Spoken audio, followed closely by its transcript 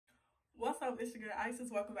What's up, it's your girl Isis.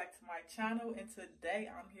 Welcome back to my channel, and today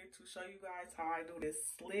I'm here to show you guys how I do this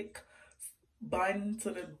slick bun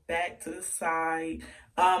to the back, to the side.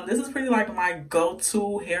 This is pretty like my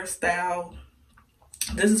go-to hairstyle.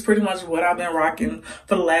 This is pretty much what I've been rocking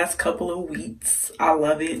for the last couple of weeks. I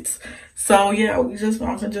love it. So yeah, I'm just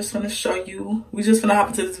gonna show you. We just gonna hop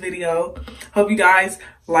into this video. Hope you guys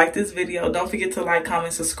like this video. Don't forget to like,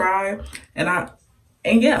 comment, subscribe, and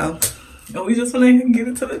yeah. And we just want to get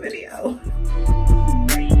into the video.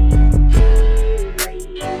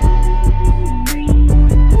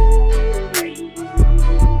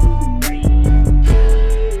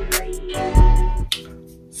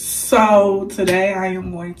 So today I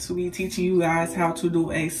am going to be teaching you guys how to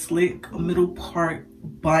do a slick middle part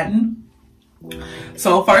bun.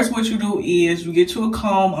 So first what you do is you get you a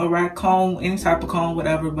comb, a rat comb, any type of comb,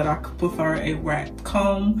 whatever, but I prefer a rat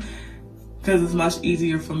comb because it's much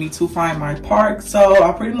easier for me to find my part. So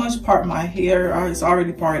I pretty much part my hair. It's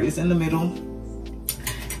already parted, it's in the middle.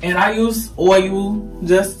 And I use oil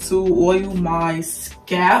just to oil my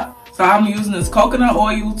scalp. So I'm using this coconut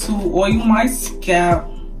oil to oil my scalp.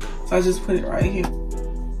 So I just put it right here.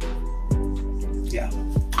 Yeah.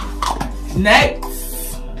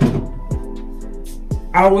 Next,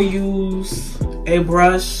 I will use a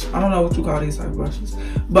brush. I don't know what you call these type of brushes,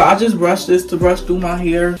 but I just brush this to brush through my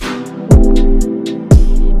hair.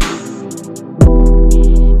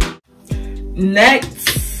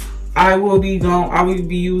 Next, I will be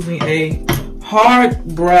using a hard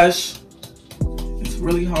brush. It's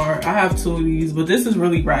really hard. I have two of these, but this is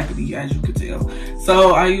really raggedy, as you can tell.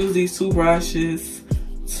 So I use these two brushes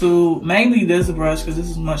mainly this brush, because this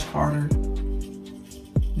is much harder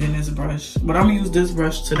than this brush. But I'm gonna use this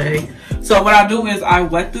brush today. So what I do is I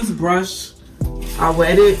wet this brush. I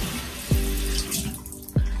wet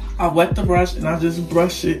the brush and I just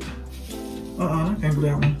brush it. I can't do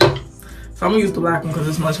that one. So I'm gonna use the black one because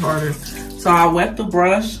it's much harder. So I wet the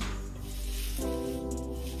brush.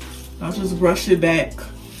 I'll just brush it back.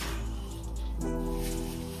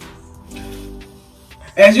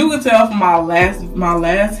 As you can tell from my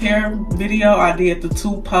last hair video, I did the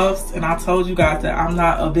two puffs, and I told you guys that I'm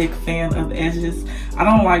not a big fan of edges. I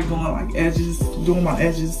don't like doing my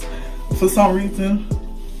edges for some reason.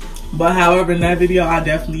 But however, in that video, I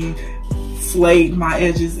definitely slayed my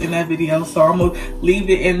edges in that video. So I'm gonna leave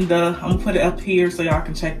it I'm gonna put it up here so y'all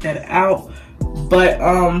can check that out. But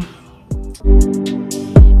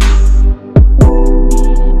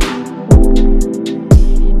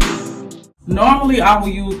normally I will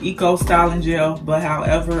use Eco Styling Gel, but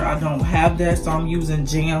however, I don't have that, so I'm using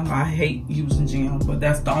jam. I hate using jam, but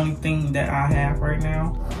that's the only thing that I have right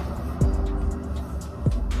now.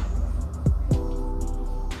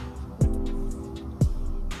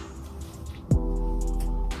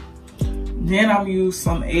 Then I'm gonna use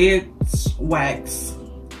some edge wax,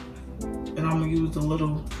 and I'm gonna use a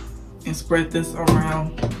little and spread this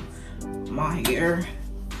around my hair,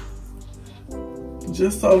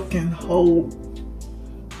 just so it can hold,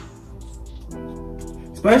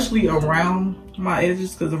 especially around my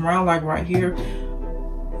edges, because around like right here,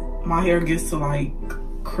 my hair gets to like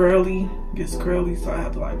curly, so I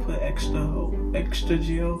have to like put extra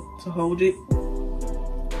gel to hold it.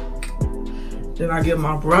 Then I get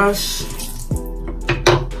my brush.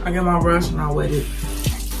 And I wet it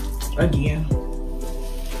again.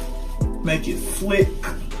 Make it slick.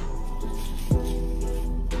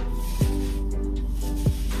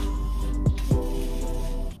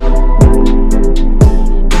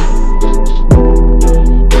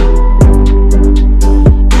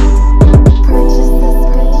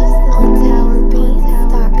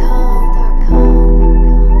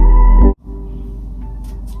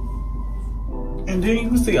 And then you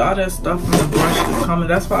can see all that stuff on the brush is coming.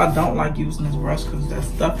 That's why I don't like using this brush, because that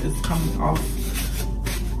stuff is coming off.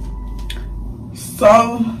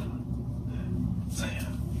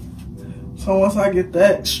 So once I get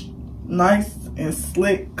that nice and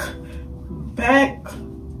slick back,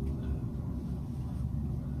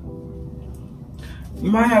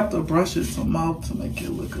 you might have to brush it some more to make it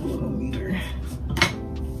look a little neater.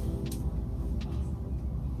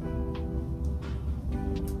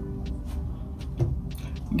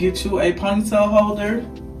 Get you a ponytail holder.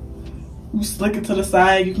 You slick it to the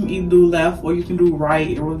side. You can either do left or you can do right.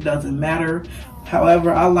 It really doesn't matter.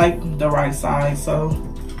 However, I like the right side, so.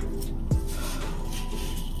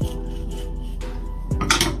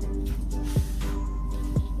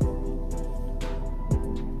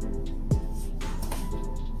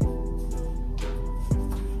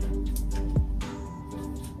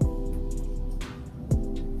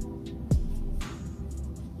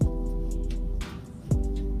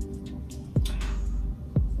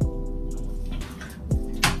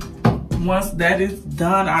 once that is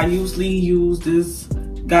done, I usually use this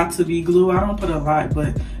Got To Be glue. I don't put a lot,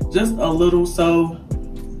 but just a little, so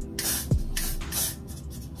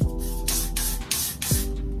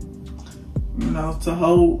you know, to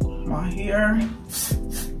hold my hair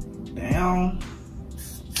down.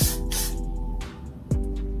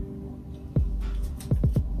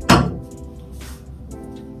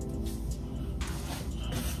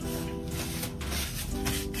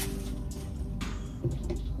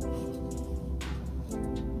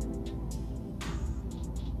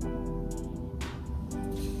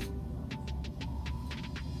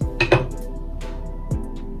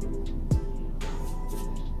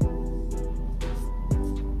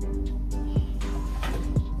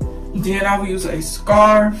 Then I will use a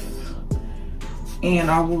scarf and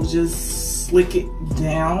I will just slick it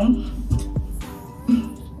down.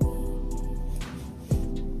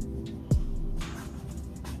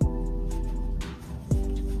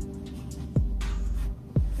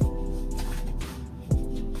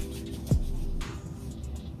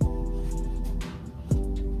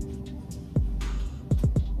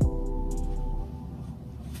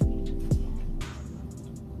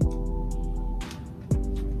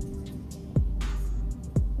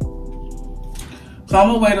 So I'm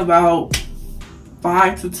gonna wait about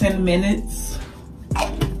 5 to 10 minutes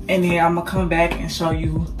and then I'm gonna come back and show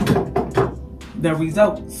you the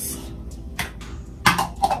results.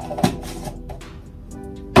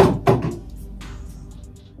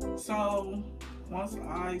 So once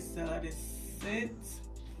I let it sit,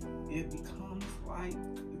 it becomes like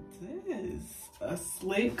this, a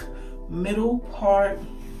slick middle part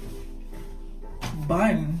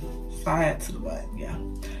bun, side to the bun, yeah.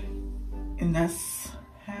 And that's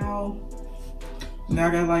how, now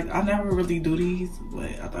I got like, I never really do these, but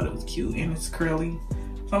I thought it was cute and it's curly.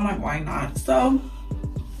 So I'm like, why not? So,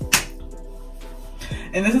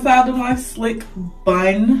 and this is how I do my slick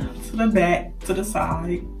bun to the back, to the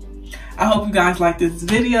side. I hope you guys like this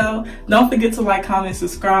video. Don't forget to like, comment,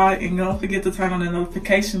 subscribe, and don't forget to turn on the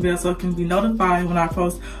notification bell so you can be notified when I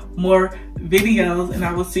post more videos. And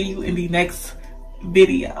I will see you in the next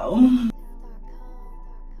video.